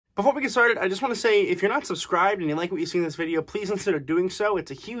Before we get started, I just want to say, if you're not subscribed and you like what you see in this video, please consider doing so. It's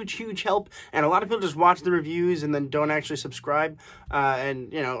a huge, huge help, and a lot of people just watch the reviews and then don't actually subscribe,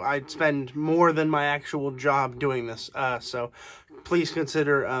 and, you know, I spend more than my actual job doing this, so please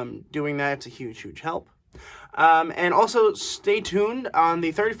consider doing that. It's a huge, huge help. And also stay tuned. On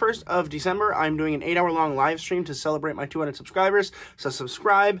the 31st of December, I'm doing an 8-hour-long live stream to celebrate my 200 subscribers. So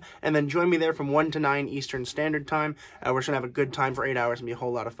subscribe, and then join me there from 1 to 9 Eastern Standard Time. We're just going to have a good time for 8 hours and be a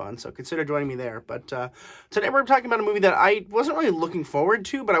whole lot of fun. So consider joining me there. But today we're talking about a movie that I wasn't really looking forward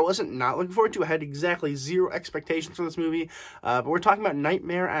to, but I wasn't not looking forward to. I had exactly zero expectations for this movie. But we're talking about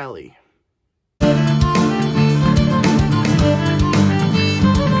Nightmare Alley.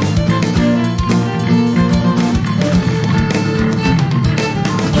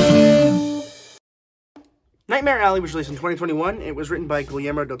 Nightmare Alley was released in 2021. It was written by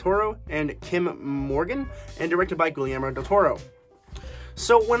Guillermo del Toro and Kim Morgan, and directed by Guillermo del Toro.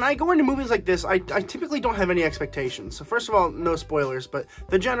 So when I go into movies like this, I typically don't have any expectations. So first of all, no spoilers, but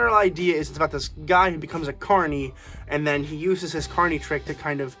the general idea is it's about this guy who becomes a carny, and then he uses his carny trick to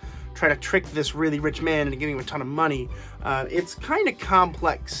kind of try to trick this really rich man into giving him a ton of money. It's kind of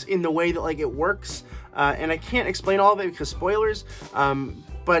complex in the way that, like, it works, and I can't explain all of it because spoilers,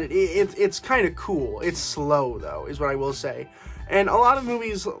 but it's kind of cool. It's slow, though, is what I will say. And a lot of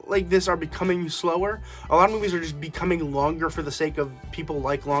movies like this are becoming slower. A lot of movies are just becoming longer for the sake of people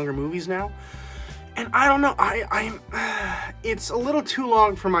like longer movies now. And I don't know, it's a little too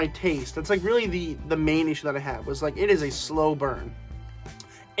long for my taste. That's like really the main issue that I have, was like, it is a slow burn.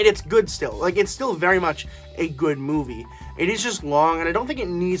 And it's good still. Like, it's still very much a good movie. It is just long, and I don't think it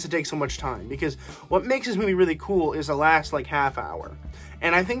needs to take so much time, because what makes this movie really cool is the last, like, half hour.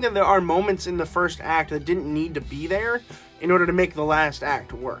 And I think that there are moments in the first act that didn't need to be there in order to make the last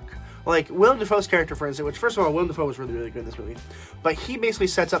act work. Like, Willem Dafoe's character, for instance, which, first of all, Willem Dafoe was really, really good in this movie. But he basically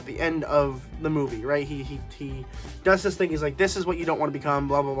sets up the end of the movie, right? He does this thing, he's like, this is what you don't want to become,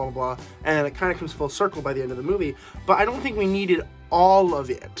 blah, blah, blah, blah, blah. And then it kind of comes full circle by the end of the movie. But I don't think we needed all of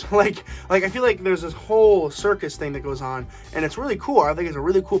it. Like I feel like there's this whole circus thing that goes on, and it's really cool. I think it's a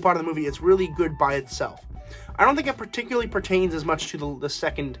really cool part of the movie. It's really good by itself. I don't think it particularly pertains as much to the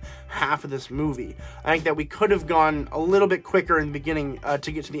second half of this movie. I think that we could have gone a little bit quicker in the beginning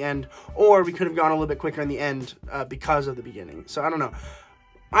to get to the end, or we could have gone a little bit quicker in the end because of the beginning. So I don't know.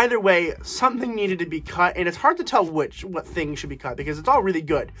 Either way, something needed to be cut, and it's hard to tell what thing should be cut, because it's all really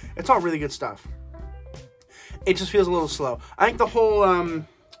good. It's all really good stuff. It just feels a little slow. I think the whole,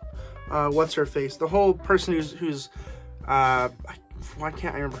 what's her face? The whole person who's why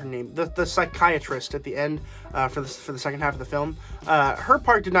can't I remember her name? The psychiatrist at the end, for the second half of the film. Her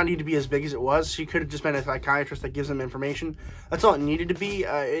part did not need to be as big as it was. She could have just been a psychiatrist that gives them information. That's all it needed to be.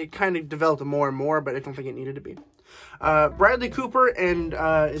 It kind of developed more and more, but I don't think it needed to be. Bradley Cooper and,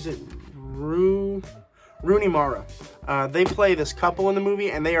 is it Rooney Mara. They play this couple in the movie,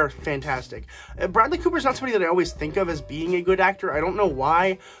 and they are fantastic. Bradley Cooper's not somebody that I always think of as being a good actor. I don't know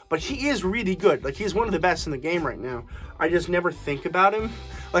why, but he is really good. Like, he's one of the best in the game right now. I just never think about him.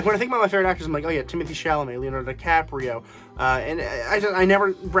 Like, when I think about my favorite actors, I'm like, oh yeah, Timothée Chalamet, Leonardo DiCaprio,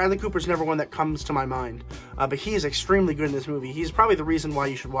 and Bradley Cooper's never one that comes to my mind. But he is extremely good in this movie. He's probably the reason why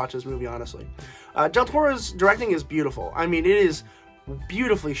you should watch this movie, honestly. Del Toro's directing is beautiful. I mean, it is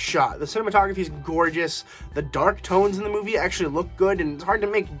beautifully shot. The cinematography is gorgeous. The dark tones in the movie actually look good, and it's hard to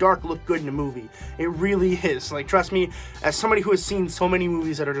make dark look good in a movie. It really is. Like, trust me, as somebody who has seen so many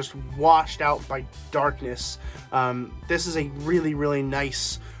movies that are just washed out by darkness, this is a really, really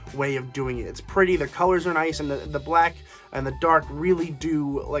nice way of doing it. It's pretty, the colors are nice, and the black and the dark really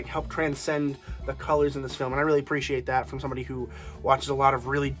do, like, help transcend the colors in this film, and I really appreciate that from somebody who watches a lot of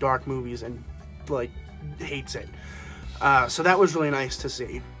really dark movies and, like, hates it. So that was really nice to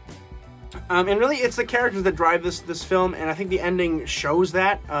see. And really, it's the characters that drive this film, and I think the ending shows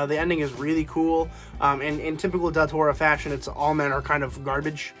that. The ending is really cool, and in typical Del Toro fashion, it's all men are kind of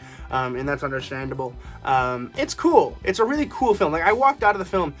garbage, and that's understandable. It's cool. It's a really cool film. Like, I walked out of the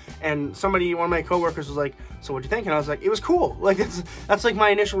film, and one of my coworkers was like, so what'd you think? And I was like, it was cool. Like, that's like my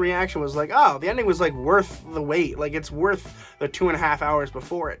initial reaction was like, oh, the ending was like worth the wait. Like, it's worth the 2.5 hours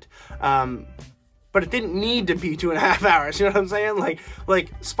before it. But it didn't need to be 2.5 hours, you know what I'm saying?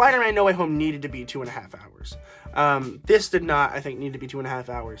 Like Spider-Man No Way Home needed to be 2.5 hours. This did not, I think, need to be 2.5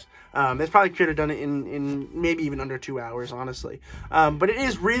 hours. They probably could have done it in maybe even under 2 hours, honestly. But it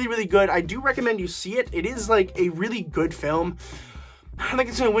is really, really good. I do recommend you see it. It is, like, a really good film. I don't think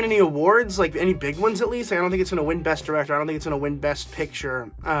it's going to win any awards, like any big ones at least. I don't think it's going to win Best Director. I don't think it's going to win Best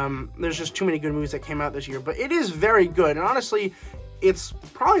Picture. There's just too many good movies that came out this year. But it is very good. And honestly, it's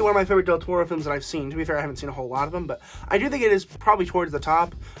probably one of my favorite Del Toro films that I've seen. To be fair, I haven't seen a whole lot of them, but I do think it is probably towards the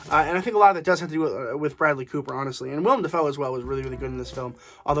top. And I think a lot of it does have to do with Bradley Cooper, honestly. And Willem Dafoe as well was really, really good in this film,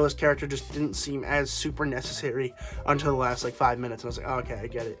 although his character just didn't seem as super necessary until the last, like, 5 minutes. And I was like, oh, okay, I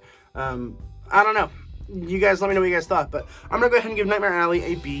get it. I don't know. You guys let me know what you guys thought, but I'm going to go ahead and give Nightmare Alley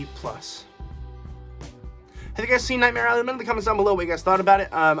a B+. Have you guys seen Nightmare Alley? Let me know in the comments down below what you guys thought about it.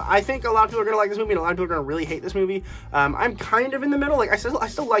 I think a lot of people are going to like this movie, and a lot of people are going to really hate this movie. I'm kind of in the middle. Like, I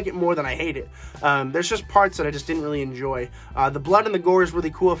still like it more than I hate it. There's just parts that I just didn't really enjoy. The blood and the gore is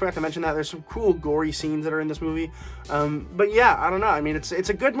really cool. I forgot to mention that. There's some cool, gory scenes that are in this movie. But yeah, I don't know. I mean, it's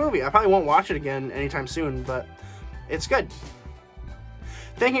a good movie. I probably won't watch it again anytime soon, but it's good.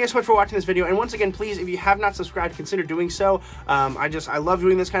 Thank you guys so much for watching this video, and once again, please, if you have not subscribed, consider doing so. I love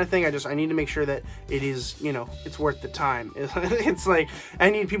doing this kind of thing. I need to make sure that it is, you know, it's worth the time. It's like,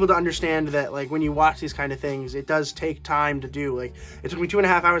 I need people to understand that, like, when you watch these kind of things, it does take time to do. Like, it took me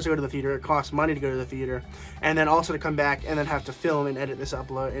 2.5 hours to go to the theater. It costs money to go to the theater, and then also to come back and then have to film and edit this,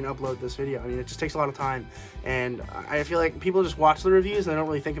 upload this video. I mean, it just takes a lot of time, and I feel like people just watch the reviews and they don't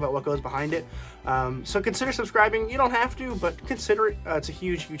really think about what goes behind it. So consider subscribing. You don't have to, but consider it. It's a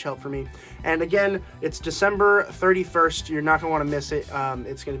huge help for me. And again, it's December 31st. You're not going to want to miss it.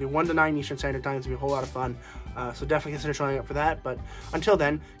 It's going to be 1 to 9 Eastern Standard Time. It's going to be a whole lot of fun. So definitely consider showing up for that. But until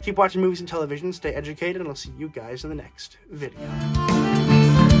then, keep watching movies and television, stay educated, and I'll see you guys in the next video.